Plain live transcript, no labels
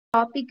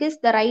Topic is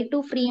the right to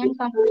free and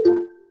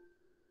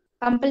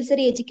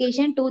compulsory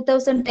education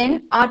 2010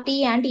 RT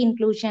and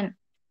inclusion.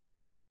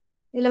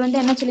 இதுல வந்து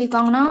என்ன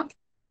சொல்லிருக்காங்கன்னா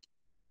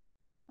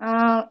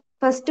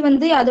first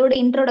வந்து அதோட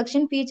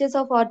introduction, features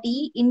of RT,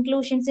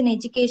 inclusions in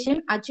education,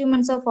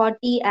 achievements of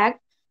RT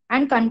Act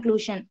and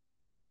conclusion.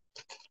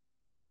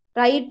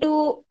 Right to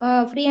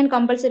free and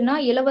கம்பல்சரினா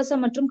இலவச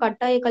மற்றும்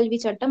கட்டாய கல்வி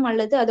சட்டம்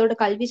அல்லது அதோட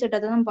கல்வி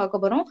சட்டத்தை தான்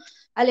பார்க்க போறோம்.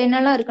 அதுல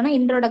என்னெல்லாம் இருக்குன்னா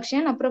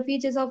இன்ட்ரோடக்ஷன், அப்புறம்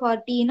ஃபீச்சர்ஸ் ஆஃப்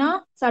ஆர்டினா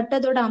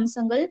சட்டத்தோட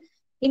அம்சங்கள்,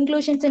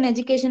 இன்க்ளூஷன்ஸ் இன்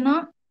எஜுகேஷனா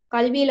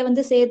கல்வியில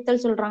வந்து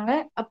சேர்த்தல் சொல்றாங்க,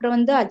 அப்புறம்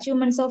வந்து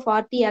அச்சீவ்மெண்ட்ஸ் ஆஃப்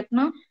ஆர்டி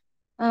ஆக்ட்னா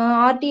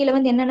ஆர்டியில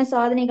வந்து என்னென்ன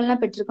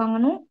சாதனைகள்லாம்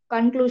பெற்றிருக்காங்கன்னு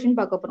கன்க்ளூஷன்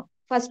பார்க்க போறோம்.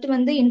 ஃபர்ஸ்ட்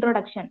வந்து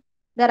introduction.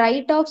 The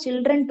right of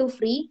children to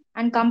free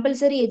and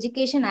compulsory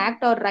education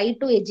act or right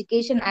to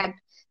education act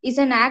is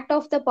an act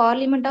of the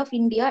Parliament of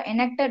India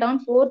enacted on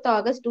 4th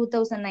August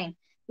 2009,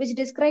 which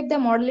describes the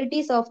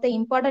modalities of the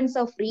importance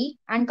of free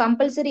and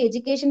compulsory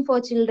education for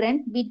children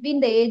between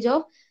the age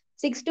of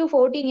 6 to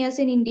 14 years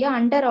in India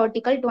under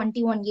Article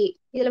 21A.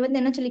 இதுல வந்து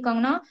என்ன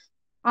சொல்லிருக்காங்கன்னா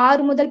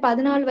 6 முதல்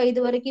 14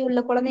 வயது வரைக்கும்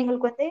உள்ள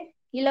குழந்தைங்களுக்கு வந்து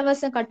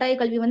இலவச கட்டாய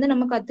கல்வி வந்து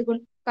நம்ம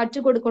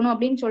கற்றுக் கொடுக்கணும்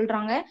அப்படின்னு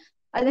சொல்றாங்க.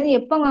 அது வந்து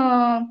எப்ப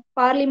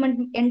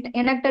பார்லிமெண்ட்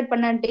எனக்டட்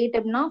பண்ண டேட்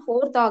அப்படின்னா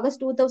 4th August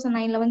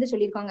 2009 வந்து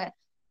சொல்லியிருக்காங்க.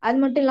 அது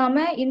மட்டும் இல்லாம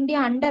இந்தியா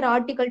அண்டர்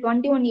ஆர்டிகல்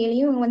 21A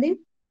வந்து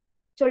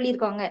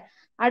சொல்லியிருக்காங்க.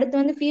 அடுத்து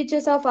வந்து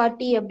ஃபீச்சர்ஸ் ஆஃப்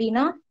ஆர்டி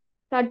அப்படின்னா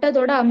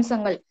சட்டத்தோட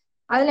அம்சங்கள்.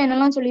 அதுல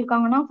என்னெல்லாம்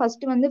சொல்லியிருக்காங்கன்னா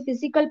ஃபர்ஸ்ட் வந்து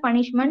physical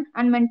punishment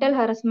and mental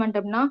harassment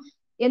அப்படின்னா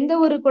எந்த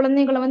ஒரு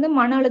குழந்தைகளை வந்து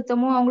மன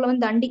அழுத்தமோ அவங்கள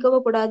வந்து தண்டிக்கவோ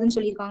கூடாதுன்னு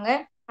சொல்லியிருக்காங்க.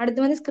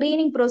 அடுத்து வந்து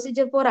screening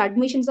procedure for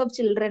admissions of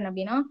children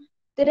அப்படின்னா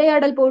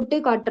திரையாடல் போட்டு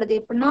காட்டுறது.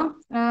 எப்படின்னா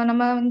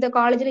நம்ம இந்த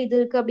காலேஜ்ல இது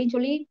இருக்கு அப்படின்னு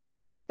சொல்லி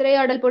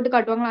திரையாடல் போட்டு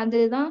காட்டுவாங்க,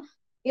 அதுதான்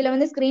இதுல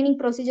வந்து screening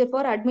procedure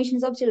for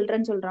admissions of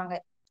children சொல்றாங்க.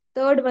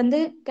 தேர்ட் வந்து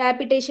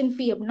கேபிடேஷன்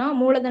ஃபீ அப்படின்னா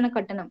மூலதன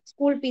கட்டணம்,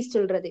 ஸ்கூல் ஃபீஸ்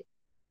சொல்றது.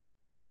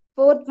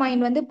 ஃபோர்த்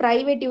பாயிண்ட் வந்து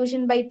பிரைவேட்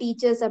டியூஷன் பை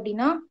டீச்சர்ஸ்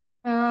அப்படின்னா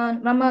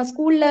நம்ம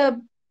ஸ்கூல்ல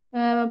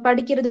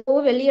படிக்கிறதுக்கோ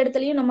வெளி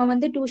இடத்துலயும் நம்ம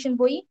வந்து டியூஷன்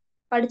போய்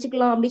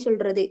படிச்சுக்கலாம் அப்படி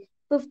சொல்றது.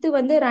 ஃபிஃப்த்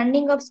வந்து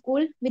running of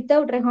school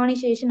without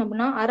recognition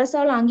அப்படின்னா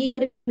அரசால்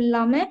அங்கீகாரம்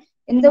இல்லாம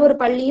எந்த ஒரு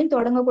பள்ளியும்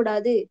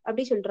தொடங்கக்கூடாது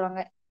அப்படி சொல்றாங்க.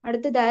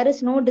 அடுத்து தேர்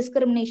இஸ் நோ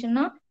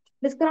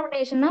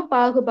டிஸ்கிரிமினேஷன்னா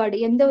பாகுபாடு,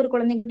 எந்த ஒரு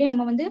குழந்தைங்களையும்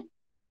நம்ம வந்து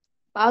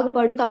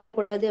பாகுபாடு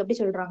காட்டக்கூடாது அப்படி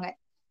சொல்றாங்க.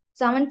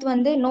 செவன்த்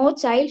வந்து no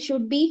child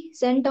should be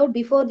sent out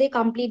before they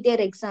complete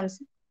there exams,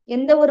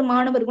 எந்த ஒரு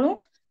மாணவர்களும்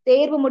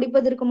தேர்வு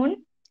முடிப்பதற்கு முன்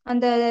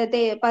அந்த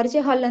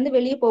பரீட்சை ஹால்ல இருந்து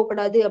வெளியே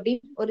போகக்கூடாது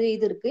அப்படின்னு ஒரு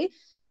இது இருக்கு.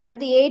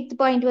 எய்த்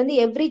பாயிண்ட் வந்து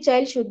every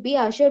child should be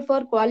assured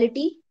for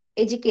quality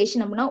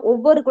education அப்படின்னா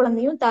ஒவ்வொரு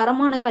குழந்தையும்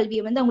தரமான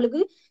கல்வியை வந்து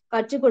அவங்களுக்கு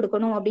கற்றுக்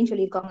கொடுக்கணும் அப்படின்னு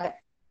சொல்லியிருக்காங்க.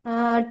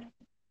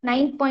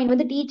 நைன்த் பாயிண்ட்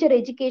வந்து teacher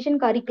education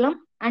curriculum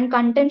and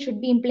content should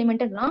be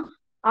இம்ப்ளிமெண்டட்னா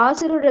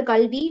ஆசிரியரோட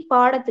கல்வி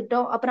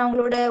பாடத்திட்டம் அப்புறம்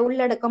அவங்களோட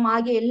உள்ளடக்கம்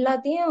ஆகிய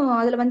எல்லாத்தையும்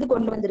அதுல வந்து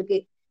கொண்டு வந்திருக்கு.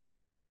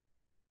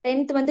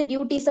 10th வந்து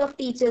டியூட்டிஸ் ஆஃப்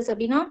டீச்சர்ஸ்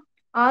அப்படின்னா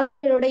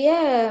ஆசிரியருடைய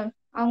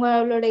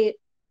அவங்களுடைய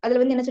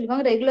அதுல வந்து என்ன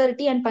சொல்லிருக்காங்க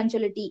ரெகுலரிட்டி அண்ட்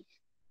பஞ்சுவலிட்டி.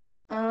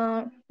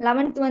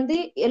 11th வந்து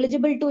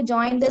eligible to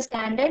join the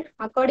standard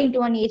according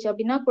to one age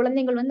அப்படின்னா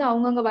குழந்தைகள் வந்து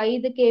அவங்கவுங்க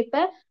வயதுக்கு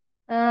ஏற்ப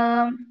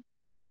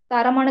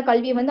தரமான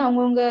கல்வியை வந்து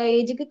அவங்கவுங்க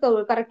ஏஜுக்கு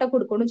கரெக்டா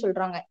கொடுக்கணும்னு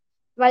சொல்றாங்க.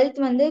 12th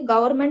வந்து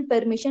government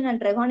permission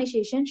and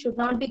recognition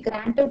should not be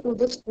granted to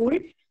the school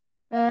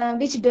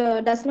which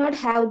does not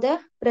have the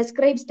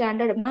prescribed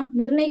standard அப்படின்னா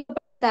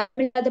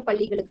நிர்ணயிக்கப்பட்ட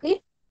பள்ளிகளுக்கு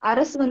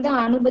அரசு வந்து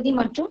அனுமதி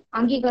மற்றும்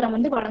அங்கீகாரம்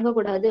வந்து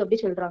வழங்கக்கூடாது அப்படி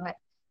சொல்றாங்க.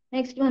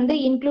 நெக்ஸ்ட் வந்து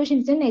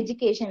இன்க்ளூஷன்ஸ் இன்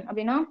எஜுகேஷன்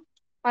அப்படின்னா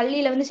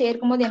பள்ளியில வந்து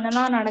சேர்க்கும் போது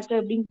என்னெல்லாம் நடக்கு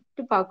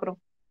அப்படின்ட்டு பாக்குறோம்.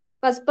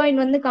 ஃபர்ஸ்ட்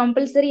பாயிண்ட் வந்து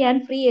compulsory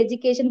and free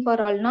education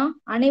for ஆல்னா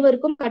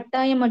அனைவருக்கும்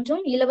கட்டாயம்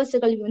மற்றும் இலவச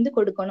கல்வி வந்து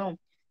கொடுக்கணும்.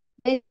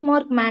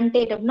 பெஞ்ச்மார்க்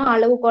மேண்டேட் அப்படின்னா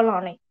அளவுகோல்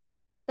ஆணை.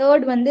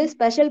 தேர்ட் வந்து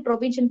special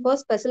provision for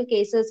special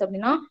cases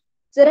அப்படின்னா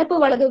சிறப்பு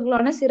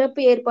வழக்குகளான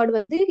சிறப்பு ஏற்பாடு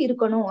வந்து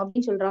இருக்கணும்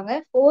அப்படின்னு சொல்றாங்க.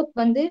 ஃபோர்த்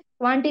வந்து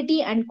quantity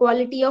and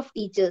quality of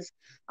teachers,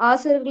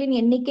 ஆசிரியர்களின்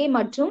எண்ணிக்கை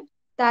மற்றும்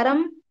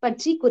தரம்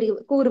பற்றி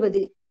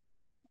கூறுவது.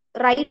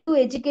 Right to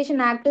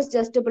education act is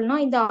ஜஸ்டிபிள்னா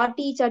இந்த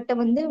ஆர்டி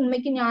சட்டம் வந்து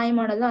உண்மைக்கு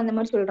நியாயமானது அந்த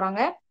மாதிரி சொல்றாங்க.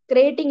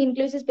 கிரியேட்டிங்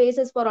இன்க்ளூசிவ்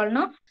ஸ்பேசஸ் ஃபார்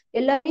ஆல்னா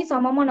எல்லாரையும்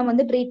சமமா நம்ம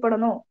வந்து ட்ரீட்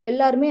பண்ணணும்,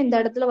 எல்லாருமே இந்த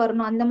இடத்துல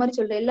வரணும் அந்த மாதிரி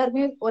சொல்றேன்.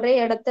 எல்லாருமே ஒரே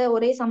இடத்த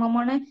ஒரே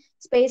சமமான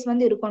ஸ்பேஸ்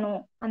வந்து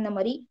இருக்கணும் அந்த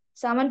மாதிரி.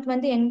 7th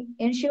வந்து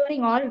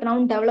ensuring all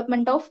round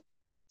development of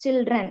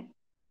children.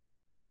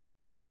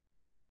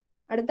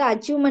 அடுத்து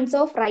achievements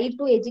of right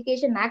to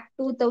education act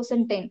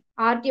 2010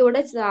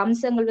 ஆர்டியோட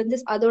அம்சங்கள் வந்து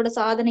அதோட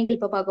சாதனைகள்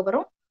இப்ப பார்க்க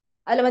போறோம்.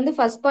 அதுல வந்து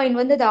ஃபர்ஸ்ட் பாயிண்ட்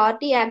வந்து the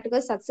RT Act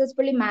was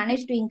successfully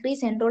managed to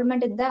increase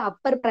enrollment in the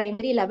upper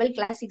primary level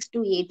class 6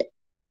 to 8.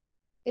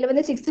 இதுல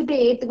வந்து 6th to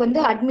 8th வந்து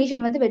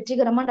அட்மிஷன் வந்து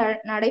வெற்றிகரமா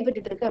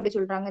நடைபெற்று இருக்கு அப்படி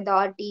சொல்றாங்க இந்த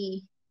RT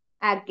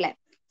ஆக்ட்ல.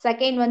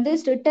 செகண்ட் வந்து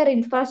stricter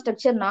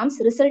infrastructure norms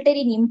resulted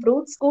in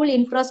improved school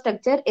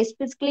infrastructure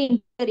especially in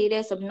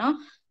areas அப்படின்னா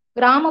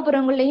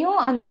கிராமப்புறங்கள்லயும்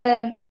அந்த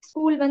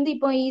ஸ்கூல் வந்து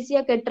இப்போ ஈஸியா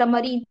கட்டுற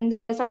மாதிரி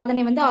இந்த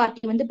சாதனை வந்து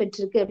ஆர்டி வந்து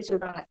பெற்றிருக்கு அப்படி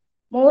சொல்றாங்க.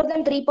 More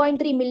than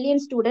 3.3 million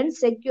students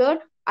secured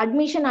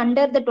admission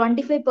under the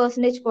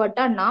 25%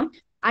 quota norm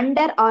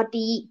under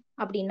RTE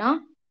அப்படின்னா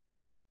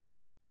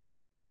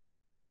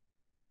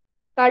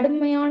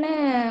கடுமையான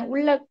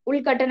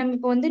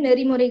உள்கட்டமைப்பு வந்து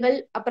நெறிமுறைகள்,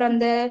 அப்புறம்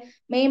அந்த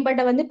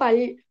மேம்பட்ட வந்து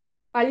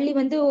பள்ளி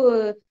வந்து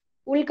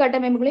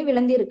உள்கட்டமைப்புகளையும்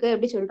விளங்கி இருக்கு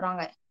அப்படி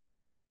சொல்றாங்க.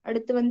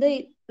 அடுத்து வந்து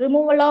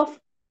removal of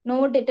no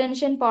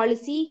detention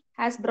policy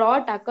has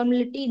brought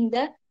accountability in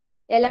the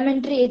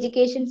elementary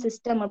education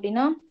system.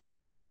 அப்படின்னா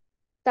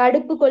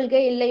தடுப்பு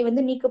கொள்கை இல்லை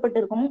வந்து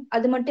நீக்கப்பட்டிருக்கும்.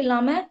 அது மட்டும்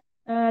இல்லாம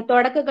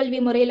தொடக்க கல்வி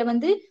முறையில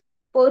வந்து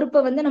பொறுப்பை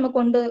வந்து நம்ம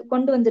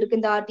கொண்டு வந்திருக்கு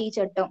இந்த ஆர்டி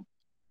சட்டம்.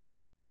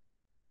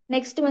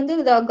 நெக்ஸ்ட் வந்து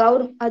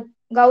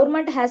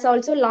government has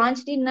also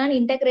launched in an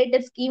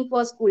integrated scheme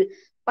for school.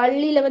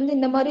 பள்ளியில வந்து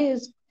இந்த மாதிரி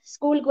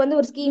ஸ்கூலுக்கு வந்து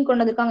ஒரு ஸ்கீம்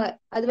கொண்டு வந்திருக்காங்க.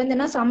 அது வந்து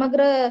என்ன,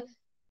 சமக்ர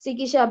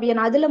சிகிச்சா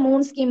அபியான். அதுல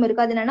 3 ஸ்கீம்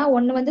இருக்கு. அது என்னன்னா,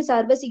 ஒன்னு வந்து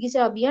சர்வ சிகிச்சா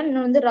அபியான்,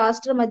 இன்னொன்று வந்து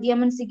ராஷ்டிர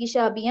மத்தியமன்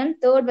சிகிச்சா அபியான்,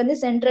 தேர்ட் வந்து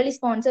centrally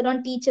sponsored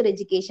on teacher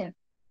education.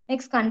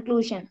 Next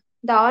conclusion.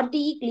 The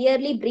RTE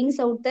clearly brings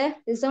out the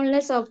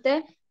resolveness of the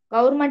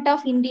government of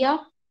India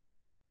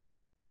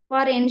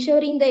for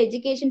ensuring the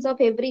education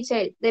of every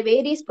child. The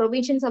various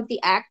provisions of the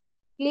Act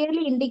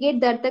clearly indicate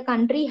that the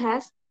country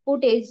has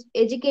put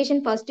education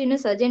first in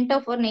its agenda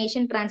for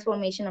nation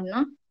transformation.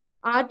 அப்படின்னா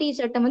RT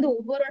சட்டம் வந்து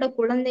ஒவ்வொருட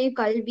குழந்தையும்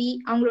கல்வி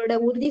அவங்களோட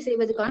உறுதி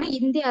செய்வதற்கான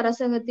இந்திய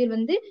அரசாங்கத்தில்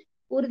வந்து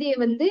உறுதியை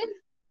வந்து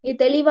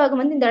தெளிவாக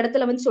வந்து இந்த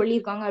இடத்துல வந்து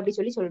சொல்லியிருக்காங்க அப்படி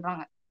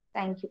சொல்றாங்க.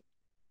 தேங்க்யூ.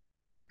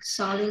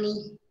 சாலினி.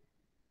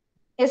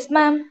 Yes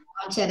ma'am.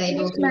 சரி,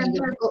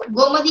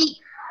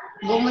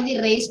 கோமதி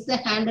raise the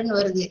hand ன்னு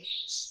வருது.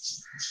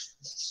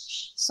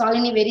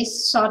 சாலினி வெரி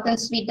ஷார்ட்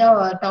அண்ட் ஸ்வீட்டா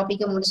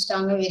டாபிக்க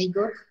முடிச்சிட்டாங்க. Very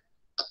good.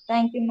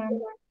 Thank you ma'am.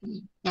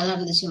 நல்லா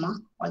இருந்துச்சுமா,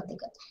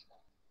 வாழ்த்துக்கள்.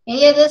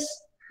 Any others?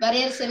 வேற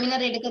யார்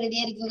செமினார் எடுக்க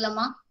ரெடியா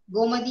இருக்கீங்களாமா?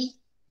 கோமதி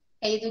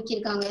கை தூக்கி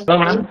இருக்காங்க.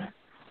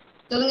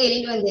 சொல்லுங்க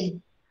எழில்வந்தன்.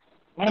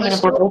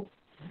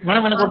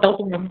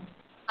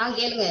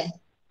 கேளுங்க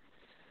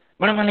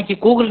மேடம். அன்னைக்கு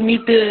கூகுள்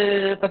மீட்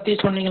பத்தி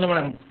சொன்னீங்களா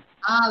மேடம்?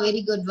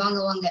 Very good. வாங்க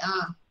வாங்க.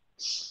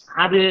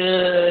 அது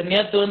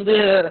நேத்து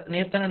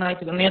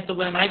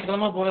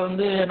ஞாயிற்றுக்கிழமை போல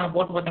வந்து நான்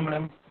போட்டு பார்த்தேன்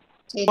மேடம்.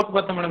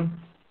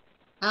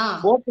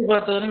 போட்டு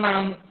பார்த்தது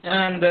நான்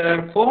இந்த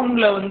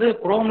போன்ல வந்து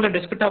குரோம்ல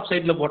டெஸ்க்டாப்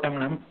சைட்ல போட்டேன்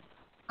மேடம்.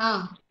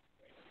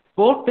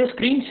 போட்டு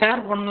ஸ்கிரீன்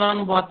ஷேர்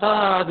பண்ணலான்னு பார்த்தா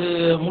அது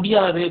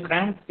முடியாது,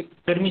 கிராண்ட்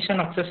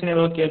பெர்மிஷன் அக்சஸ்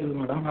ஏதோ கேக்குது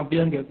மேடம்.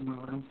 அப்படிதான் கேக்குது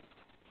மேடம்.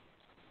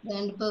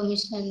 கிராண்ட்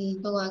பெர்மிஷன்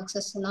டு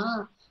அக்சஸ்னா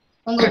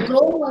உங்க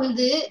குரோம்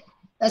வந்து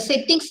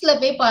செட்டிங்ஸ்ல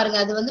போய் பாருங்க.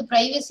 அது வந்து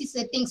பிரைவசி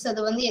செட்டிங்ஸ், அது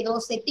வந்து ஏதோ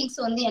செட்டிங்ஸ்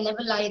வந்து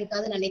எனேபிள்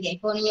ஆயிருக்காதுன்னு நினைக்கிறேன்.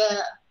 இப்போ நீங்க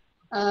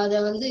அத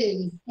வந்து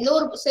ஏதோ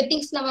ஒரு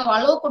செட்டிங்ஸ் நம்ம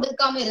அலோவ்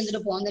கொடுக்காம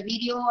இருந்திருப்போம். அந்த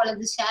வீடியோ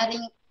அல்லது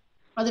ஷேரிங்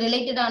அது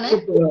ரிலேட்டடான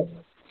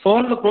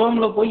போன்ல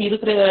குரோம்ல போய்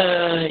இருக்கிற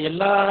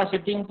எல்லா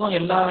செட்டிங்க்கும்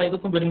எல்லா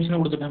இதுக்கும் பெர்மிஷன்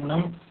கொடுத்துட்டேன்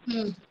மேடம்.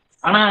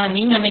 ஆனா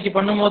நீங்க அன்னைக்கு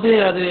பண்ணும்போது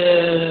அது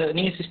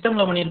நீங்க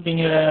சிஸ்டம்ல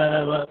பண்ணிருப்பீங்க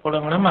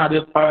போல மேடம். அது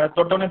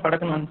தொட்டோடனே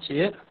படக்குன்னு வந்துச்சு.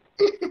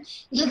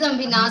 இல்ல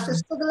தம்பி, நான்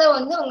சிஸ்டத்துல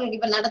வந்து உங்களுக்கு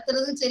இப்ப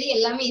நடத்துறதும் சரி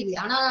எல்லாமே இது.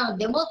 ஆனா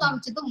டெமோ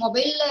காமிச்சது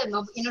மொபைல்ல,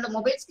 என்னோட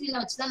மொபைல்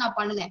ஸ்கிரீனை வச்சுதான் நான்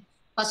பண்ணுனேன்.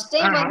 ஃபர்ஸ்ட்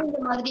டைம் வந்து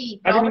இந்த மாதிரி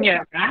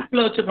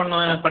ஆப்ல வச்சு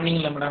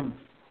பண்ணீங்களா மேடம்?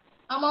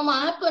 ஆமா,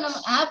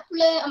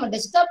 ஆப்ல நம்ம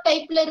டெஸ்க்டாப்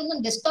டைப்ல இருந்து,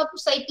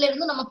 டெஸ்க்டாப் சைட்ல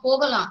இருந்து நம்ம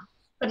போகலாம்.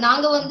 இப்ப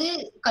நாங்க வந்து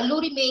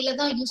கல்லூரி மெயில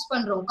தான் யூஸ்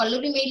பண்றோம்.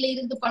 கல்லூரி மெயில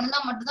இருந்து பண்ணா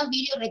மட்டும்தான்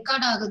வீடியோ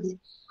ரெக்கார்ட் ஆகுது.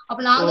 அப்ப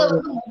நாங்க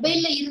வந்து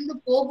மொபைல்ல இருந்து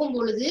போகும்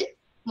பொழுது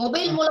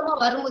மொபைல் மூலமா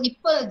வரும்போது,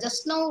 இப்ப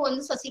ஜஸ்ட் நவ்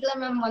வந்து சசிகலா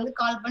மேம் வந்து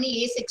கால் பண்ணி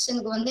ஏ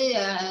செக்ஷனுக்கு வந்து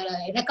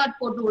ரெக்கார்ட்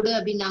போட்டு விடு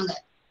அப்படின்னாங்க.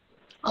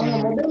 அவங்க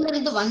மொபைல்ல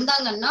இருந்து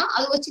வந்தாங்கன்னா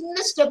அது ஒரு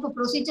சின்ன ஸ்டெப்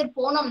ப்ரொசீஜர்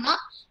போனோம்னா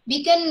we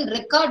can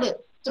record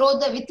through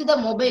the with the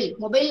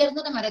மொபைல்ல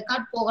இருந்து நம்ம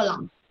ரெக்கார்ட்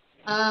போகலாம்.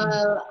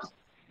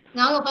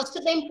 நாங்க ஃபர்ஸ்ட்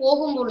டைம்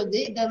போகும் பொழுது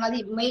இந்த மாதிரி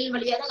மெயில்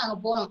வழியா தான் நாங்க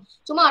போனோம்.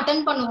 சும்மா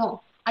அட்டென்ட் பண்ணுவோம்,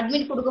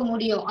 அட்மிட் கொடுக்க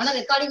முடியும். ஆனா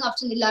ரெக்கார்டிங்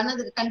ஆப்ஷன் இல்லைன்னா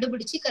அதை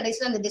கண்டுபிடிச்சு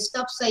கடைசியில் அந்த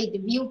டெஸ்க்டாப் சைட்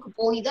வியூக்கு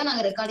போய் தான்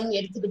நாங்க ரெக்கார்டிங்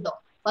எடுத்துக்கிட்டோம்.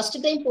 ஃபர்ஸ்ட்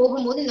டைம்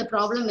போகும்போது இந்த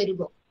ப்ராப்ளம்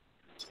இருக்கும்.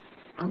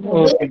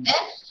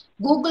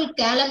 கூகுள்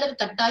கேலண்டர்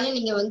கட்டாயம்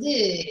நீங்க வந்து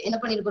என்ன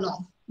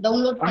பண்ணிருக்கணும்,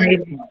 டவுன்லோட் பண்ணி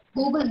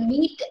கூகுள்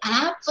மீட்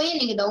ஆப்பை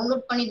நீங்க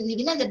download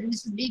பண்ணிருந்தீங்கன்னா that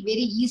is be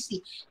very easy.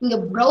 நீங்க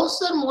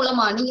ப்ரௌசர்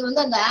மூலமா நீங்க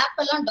வந்து அந்த ஆப்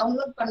எல்லாம்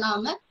டவுன்லோட்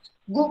பண்ணாம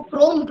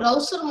குரோம்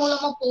ப்ரௌசர்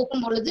மூலமா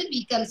போகும் பொழுது we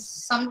can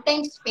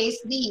sometimes face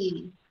the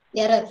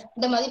error.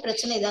 இந்த மாதிரி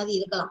பிரச்சனை ஏதாவது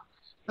இருக்கலாம்.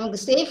 நமக்கு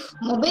சேஃப்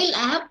மொபைல்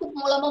ஆப்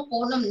மூலமா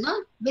போனோம்னா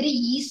வெரி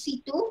ஈஸி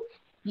டு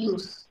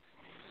யூஸ்.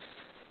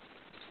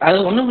 அது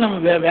ஒண்ணும்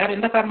இல்ல, வேற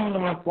எந்த காரணமும் இல்ல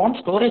மேடம். போன்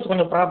ஸ்டோரேஜ்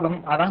கொஞ்சம் ப்ராப்ளம்,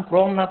 அதான்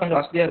குரோம்னா கொஞ்சம்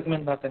வசதியா இருக்குமே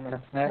பார்த்தேன்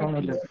மேடம். வேற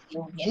ஒன்றும் இல்ல.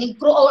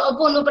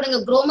 அப்போ ஒண்ணு பண்ணுங்க,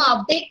 குரோமை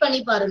அப்டேட் பண்ணி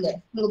பாருங்க.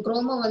 உங்க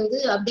குரோமை வந்து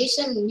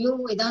அப்டேஷன் நியூ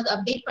ஏதாவது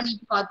அப்டேட்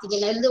பண்ணிட்டு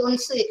பாத்தீங்கன்னா, இல்ல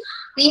ஒன்ஸ்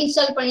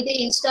ரீஇன்ஸ்டால் பண்ணிட்டு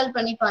இன்ஸ்டால்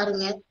பண்ணி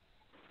பாருங்க.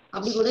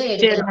 அப்படி கூட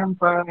எடுக்கலாம்.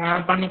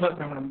 பண்ணி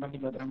பார்க்கறேன் மேடம், பண்ணி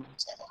பார்க்கறேன்.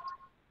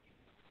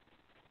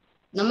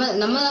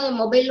 நம்ம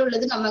மொபைல்ல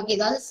உள்ளது நமக்கு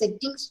ஏதாவது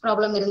செட்டிங்ஸ்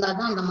ப்ராப்ளம் இருந்தா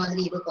தான் அந்த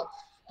மாதிரி இருக்கும்.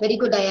 Very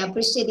good, I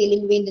appreciate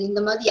எலிவேந்தன்.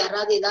 இந்த மாதிரி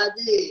யாராவது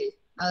ஏதாவது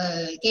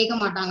கேட்க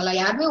மாட்டாங்களா?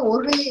 யாருமே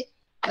ஒரு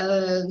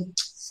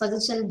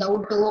சஜஷன்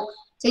டவுட்டோ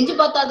செஞ்சு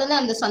பார்த்தா தானே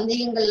அந்த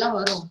சந்தேகங்கள்லாம்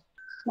வரும்.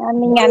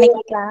 நீங்க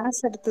அன்னைக்கு கிளாஸ்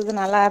எடுத்தது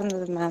நல்லா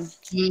இருந்தது ma'am.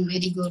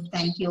 Very good,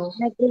 thank you.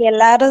 எனக்கு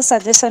எல்லாரும்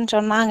சஜஷன்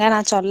சொன்னாங்க,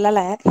 நான்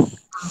சொல்லல,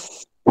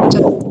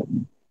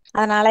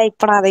 அதனால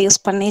இப்ப நான் அதை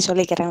யூஸ் பண்ணி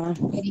சொல்லிக்கிறேன் ma'am.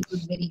 Very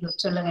good, very good.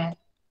 சொல்லுங்க.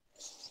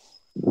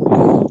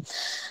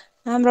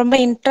 மேம் ரொம்ப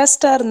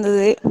இன்ட்ரெஸ்டா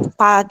இருந்தது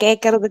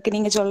கேக்குறதுக்கு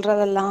நீங்க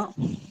சொல்றதெல்லாம்.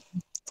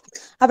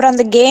 அப்புறம்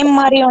அந்த கேம்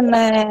மாதிரி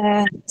ஒண்ணு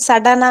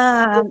சடனா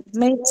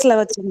மினிட்ஸ்ல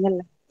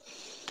வச்சிருந்தல.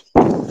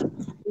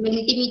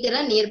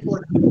 மில்லிமீட்டரா நியர்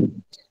போடு.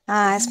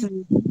 Yes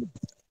ma'am.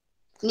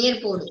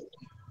 நியர் போடு.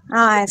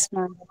 Yes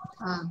ma'am.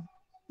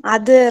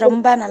 அது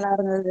ரொம்ப நல்லா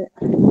இருந்தது,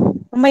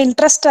 ரொம்ப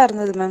இன்ட்ரெஸ்டா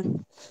இருந்தது மேம்,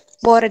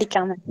 போர்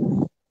அடிக்காம.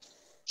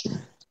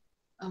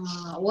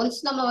 ஒன்ஸ்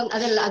நம்ம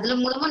அதுல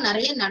மூலமா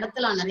நிறைய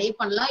நடத்தலாம், நிறைய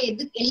பண்ணலாம்.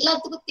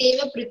 எல்லாத்துக்கும்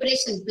தேவை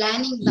ப்ரிப்பரேஷன்,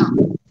 பிளானிங் தான்.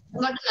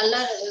 அது மட்டும் நல்லா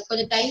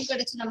கொஞ்சம் டைம்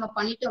கிடைச்சு நம்ம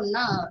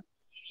பண்ணிட்டோம்னா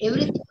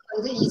எவ்ரிதிங்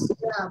வந்து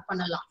ஈஸியா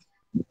பண்ணலாம்.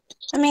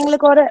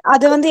 எங்களுக்கு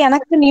அது வந்து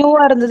எனக்கு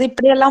நியூவா இருந்தது,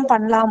 இப்படி எல்லாம்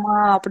பண்ணலாமா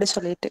அப்படி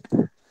சொல்லிட்டு.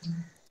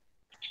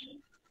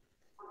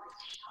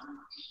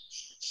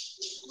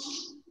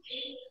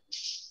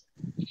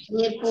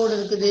 நியர்போர்டு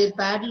இருக்குது,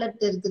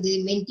 பேட்லெட் இருக்குது,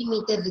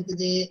 மென்டிமீட்டர்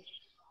இருக்குது,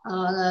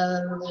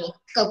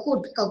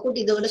 கக்கூட்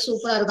இதை விட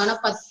சூப்பரா இருக்கும். ஆனா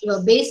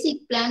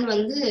பேசிக் பிளான்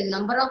வந்து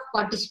நம்பர் ஆஃப்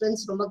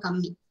பார்ட்டிசிபென்ட்ஸ் ரொம்ப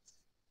கம்மி.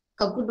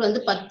 கக்கூட்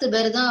வந்து 10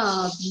 பேர் தான்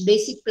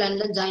பேசிக்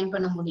பிளான்ல ஜாயின்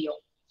பண்ண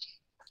முடியும்.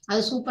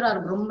 அது சூப்பரா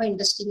இருக்கும், ரொம்ப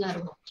இன்ட்ரெஸ்டிங்கா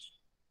இருக்கும்.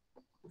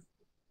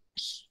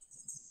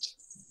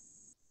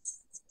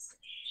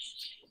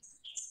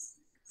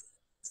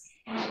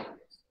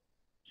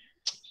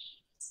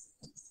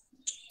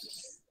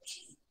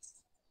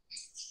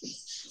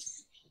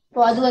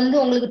 இப்போ அது வந்து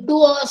உங்களுக்கு 2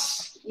 hours.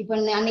 இப்ப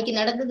அன்னைக்கு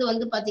நடந்தது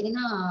வந்து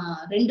பாத்தீங்கன்னா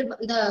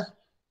இந்த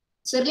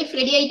செர்லிஃப்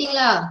ரெடி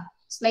ஆயிட்டீங்களா?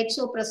 ஸ்லைட்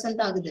ஷோ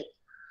பிரசன்ட் ஆகுது.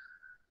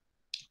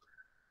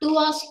 2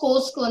 hours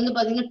கோர்ஸ்க்கு வந்து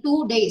பாத்தீங்கன்னா 2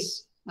 days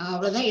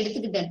அவ்வளவுதான்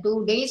எடுத்துக்கிட்டேன். 2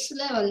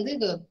 daysல வந்து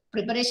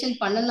ப்ரிப்பரேஷன்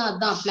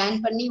பண்ணினாதான், பிளான்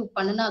பண்ணி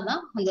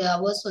பண்ணினாதான் அந்த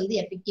ஹவர்ஸ் வந்து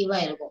எஃபெக்டிவா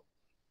இருக்கும்.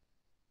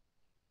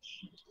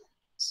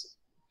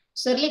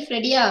 செர்லிஃப்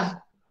ரெடியா?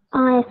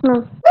 Yes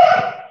ma'am.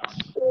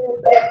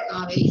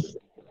 Very good.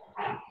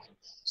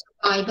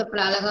 இப்ப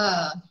அழகா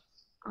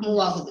மூவ்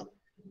ஆகுது.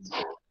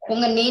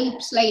 உங்க நேம்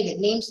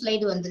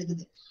ஸ்லைடு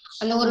வந்திருக்குது.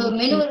 அந்த ஒரு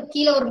மெனு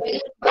கீழே ஒரு மெனு,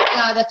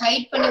 அதை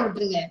ஹைட் பண்ணி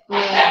விட்டுருங்க.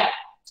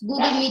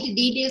 கூகுள் மீட்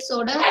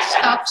டீடைல்ஸோட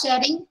ஸ்டாப்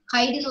ஷேரிங்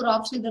ஹைடுன்னு ஒரு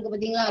ஆப்ஷன் இருக்கு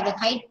பாத்தீங்களா, அதை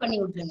ஹைட் பண்ணி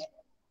விட்டுருங்க.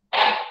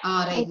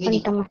 Right, very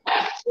good.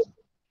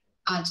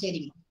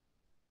 சரிங்க.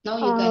 Now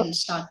you can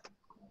start.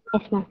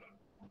 Yes ma'am.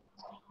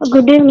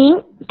 Good evening.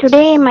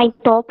 Today my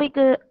topic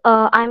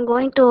I am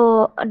going to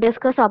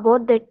discuss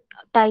about the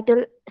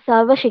title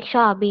Sarva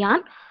Shiksha Abhiyan,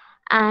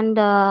 and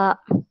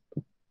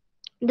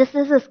this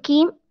is a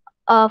scheme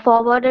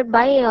forwarded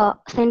by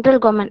central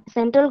government.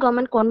 Central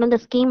government கொண்டு வந்த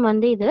scheme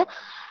வந்து இது.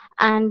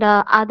 And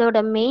அதோட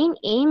main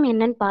aim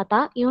என்னன்னு பார்த்தா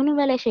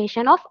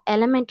யூனிவலைசேஷன் of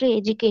elementary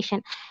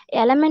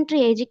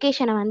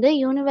எஜுகேஷனை வந்து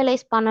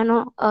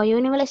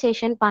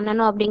யூனிவலைசேஷன்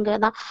பண்ணணும்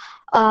அப்படிங்கிறதான்.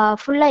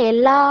 ஃபுல்லாக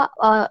எல்லா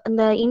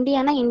இந்த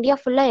இந்தியா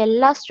ஃபுல்லாக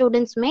எல்லா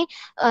ஸ்டூடெண்ட்ஸுமே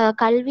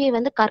கல்வியை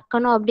வந்து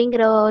கற்கணும்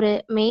அப்படிங்கிற ஒரு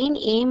மெயின்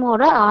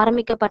எய்மோட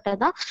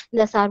ஆரம்பிக்கப்பட்டதுதான்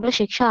இந்த சர்வ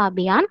சிக்ஷா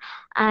அபியான்.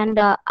 அண்ட்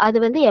அது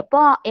வந்து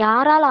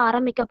யாரால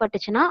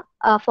ஆரம்பிக்கப்பட்டுச்சுன்னா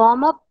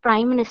former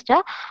prime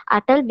minister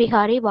Atal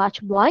Bihari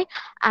Vajpayee.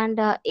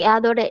 And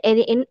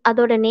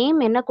அதோட நேம்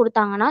என்ன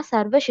கொடுத்தாங்கன்னா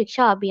சர்வ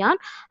சிக்ஷா அபியான்,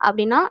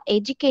 அப்படின்னா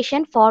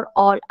எஜுகேஷன் ஃபார்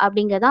ஆல்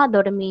அப்படிங்கிறதா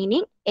அதோட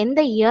மீனிங். எந்த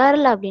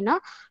இயர்ல அப்படின்னா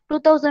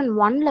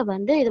 2001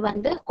 வந்து இது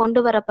வந்து கொண்டு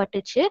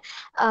வரப்பட்டுச்சு.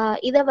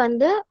 இதை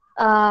வந்து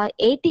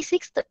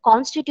 86th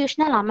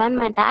கான்ஸ்டிடியூஷனல்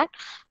அமெண்ட்மெண்ட் ஆக்ட்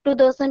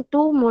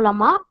 2002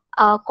 மூலமா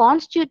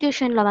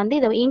கான்ஸ்டிடியூஷன்ல வந்து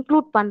இதை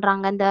இன்க்ளூட்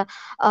பண்றாங்க. இந்த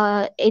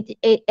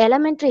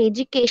எலிமெண்ட்ரி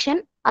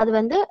எஜுகேஷன் அது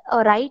வந்து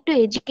right to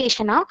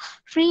எஜுகேஷனா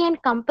free and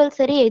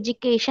compulsory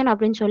education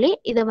அப்படின்னு சொல்லி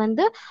இதை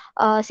வந்து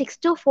 6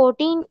 to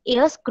 14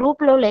 years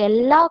குரூப்ல உள்ள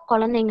எல்லா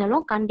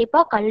குழந்தைங்களும் கண்டிப்பா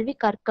கல்வி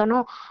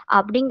கற்கணும்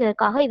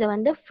அப்படிங்கிறதுக்காக இதை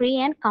வந்து ஃப்ரீ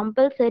அண்ட்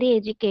கம்பல்சரி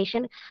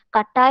எஜுகேஷன்,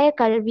 கட்டாய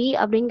கல்வி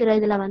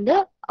அப்படிங்கிறதுல வந்து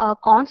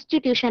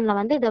கான்ஸ்டிடியூஷன்ல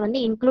வந்து இதை வந்து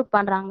இன்க்ளூட்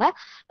பண்றாங்க.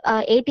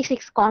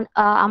 86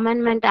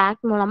 அமெண்ட்மெண்ட்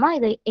ஆக்ட் மூலமா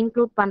இதை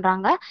இன்க்ளூட்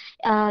பண்றாங்க.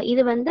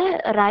 இது வந்து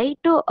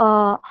ரைட் டு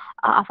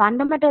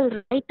ஃபண்டமெண்டல்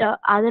ரைட்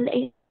அதுல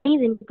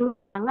இன்க்ளூட்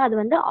பண்ணாங்க. அது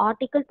வந்து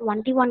ஆர்டிகல்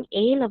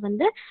 21A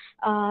வந்து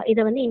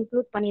இதை வந்து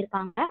இன்க்ளூட்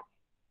பண்ணியிருக்காங்க.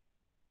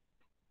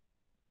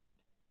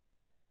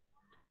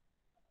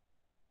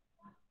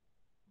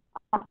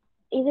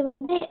 இது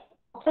வந்து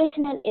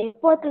ஆப்ரேஷனல்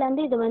எப்போத்துல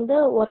இருந்து இது வந்து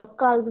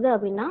ஒர்க் ஆகுது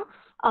அப்படின்னா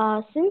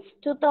சின்ஸ்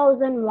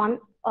 2001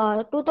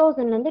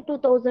 2000ல இருந்து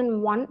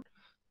 2001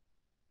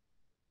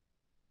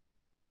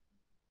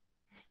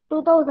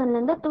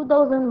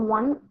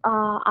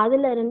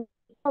 அதுல இருந்து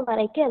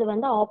வரைக்கும் அது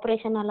வந்து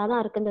ஆப்ரேஷனலா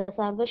தான் இருக்கு. இந்த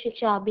சர்வ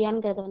சிக்ஷா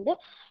அபியான்ங்கிறது வந்து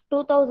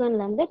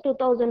 2000ல இருந்து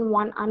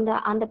 2001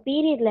 அந்த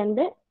பீரியட்ல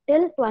இருந்து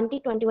டில்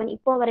 2021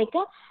 இப்போ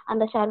வரைக்கும்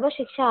அந்த சர்வ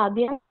சிக்ஷா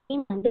அபியான்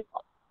ஸ்கீம் வந்து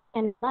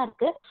தான்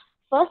இருக்கு.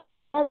 ஃபர்ஸ்ட்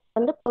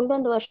வந்து கொண்டு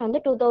வந்த வருஷம்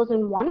வந்து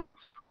 2001.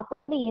 அப்போ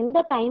வந்து எந்த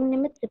டைம்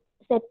லிமிட்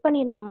செட்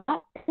பண்ணியிருந்தாங்கன்னா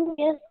 10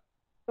 years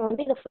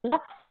வந்து இதை ஃபுல்லா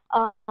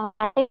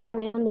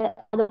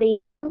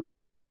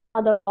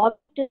அதோட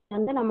ஆப்ஜெக்ட்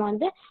வந்து நம்ம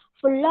வந்து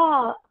ஃபுல்லா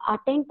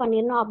அட்டைன்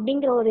பண்ணிடணும்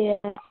அப்படிங்கிற ஒரு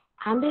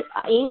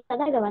எய்ம்ல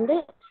தான் இதை வந்து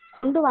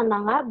கொண்டு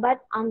வந்தாங்க.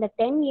 பட் அந்த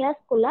 10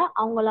 இயர்ஸ்க்குள்ள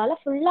அவங்களால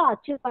ஃபுல்லா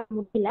அச்சீவ் பண்ண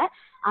முடியல.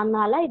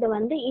 அதனால இதை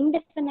வந்து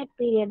இன்டெஃபினைட்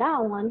பீரியடா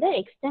அவங்க வந்து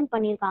எக்ஸ்டெண்ட்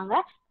பண்ணியிருக்காங்க.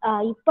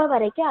 இப்ப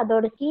வரைக்கும்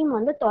அதோட ஸ்கீம்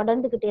வந்து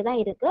தொடர்ந்துகிட்டே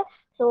தான் இருக்கு.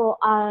 ஸோ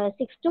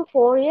 6 to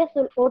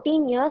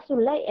 14 இயர்ஸ்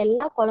உள்ள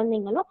எல்லா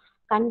குழந்தைங்களும்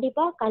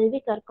கண்டிப்பா கல்வி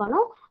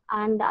கற்கணும்.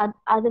 அண்ட்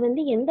அது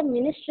வந்து எந்த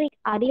மினிஸ்ட்ரி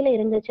அடியில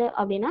இருந்துச்சு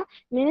அப்படின்னா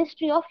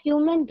ministry of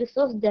human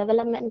resource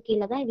development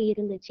கீழே தான் இது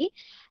இருந்துச்சு.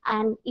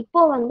 அண்ட்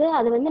இப்போ வந்து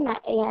அது வந்து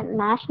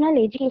நேஷனல்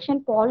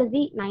எஜுகேஷன்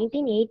பாலிசி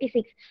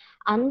 1986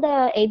 அந்த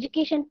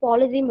எஜுகேஷன்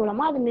பாலிசி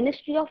மூலமா அது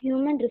ministry of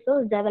human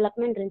resource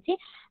development இருந்துச்சு.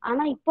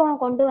 ஆனா இப்போ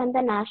கொண்டு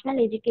வந்த நேஷனல்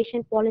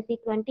எஜுகேஷன் பாலிசி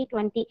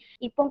 2020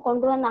 இப்போ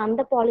கொண்டு வந்த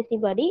அந்த பாலிசி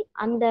படி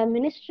அந்த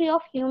ministry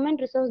of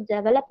human resource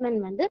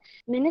development வந்து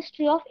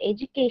மினிஸ்ட்ரி ஆஃப்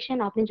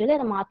எஜுகேஷன் அப்படின்னு சொல்லி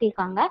அதை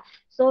மாத்திருக்காங்க.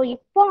 ஸோ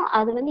இப்போ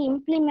அது வந்து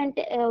இம்ப்ளிமெண்ட்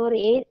ஒரு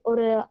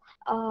ஒரு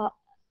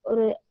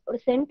ஒரு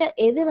சென்டர்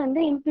எது வந்து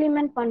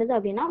இம்ப்ளிமெண்ட் பண்ணுது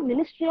அப்படின்னா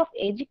மினிஸ்ட்ரி ஆஃப்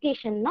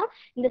எஜுகேஷன் தான்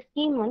இந்த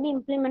ஸ்கீம் வந்து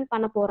இம்ப்ளிமெண்ட்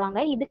பண்ண போறாங்க.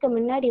 இதுக்கு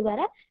முன்னாடி வர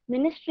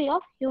ministry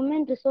of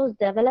human resource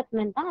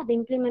development தான் அது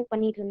இம்ப்ளிமெண்ட்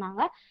பண்ணிட்டு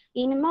இருந்தாங்க.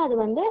 இனிமே அது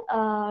வந்து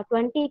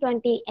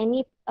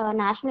 2020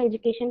 நேஷனல்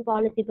எஜுகேஷன்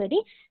பாலிசி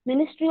படி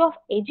மினிஸ்ட்ரி ஆஃப்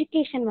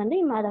எஜுகேஷன் வந்து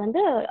அதை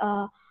வந்து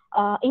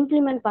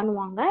இம்ப்ளிமெண்ட்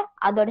பண்ணுவாங்க.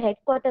 அதோட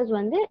ஹெட் குவார்ட்டர்ஸ்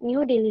வந்து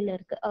நியூ டெல்லியில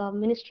இருக்கு.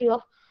 Ministry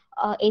of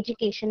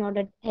எஜுகேஷனோட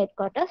head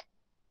quarters.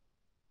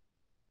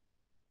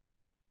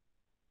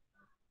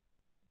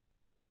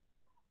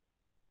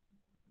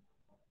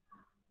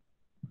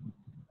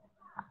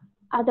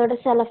 அதோட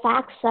சில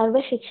ஃபேக்ட்ஸ் சர்வ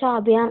சிக்ஷா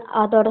அபியான்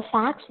அதோட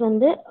ஃபேக்ட்ஸ்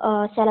வந்து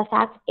சில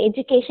ஃபேக்ட்ஸ்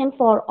எஜுகேஷன்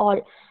ஃபார்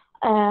ஆல்.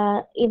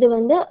 இது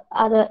வந்து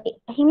அது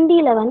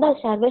ஹிந்தியில வந்து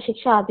சர்வ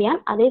சிக்ஷா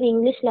அபியான், அதே இது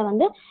இங்கிலீஷ்ல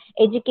வந்து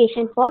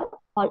எஜுகேஷன் ஃபார்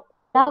ஆல்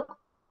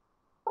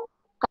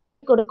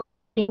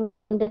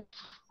வந்து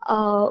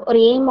ஒரு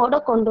எய்மோட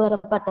கொண்டு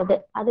வரப்பட்டது.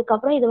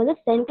 அதுக்கப்புறம் இது வந்து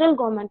சென்ட்ரல்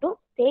கவர்மெண்ட்டும்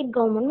ஸ்டேட்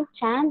கவர்மெண்ட்டும்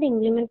சேர்ந்து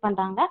இம்ப்ளிமெண்ட்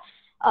பண்றாங்க.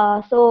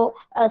 ஸோ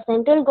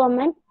சென்ட்ரல்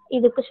கவர்மெண்ட்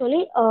இதுக்கு சொல்லி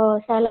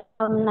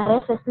நிறைய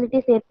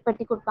ஃபெசிலிட்டிஸ்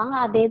ஏற்படுத்தி கொடுப்பாங்க.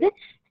 அதே இது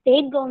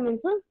ஸ்டேட்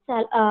கவர்மெண்ட்ஸும்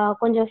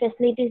கொஞ்சம்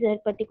ஃபெசிலிட்டிஸ்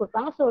ஏற்படுத்தி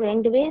கொடுப்பாங்க. ஸோ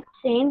 2 பேர்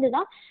சேர்ந்து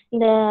தான்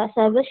இந்த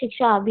சர்வ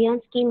சிக்ஷா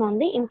அபியான் ஸ்கீம்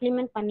வந்து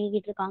இம்ப்ளிமெண்ட்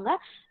பண்ணிக்கிட்டு இருக்காங்க.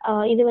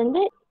 இது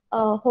வந்து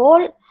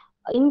ஹோல்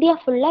இந்தியா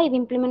ஃபுல்லா இது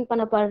இம்ப்ளிமெண்ட்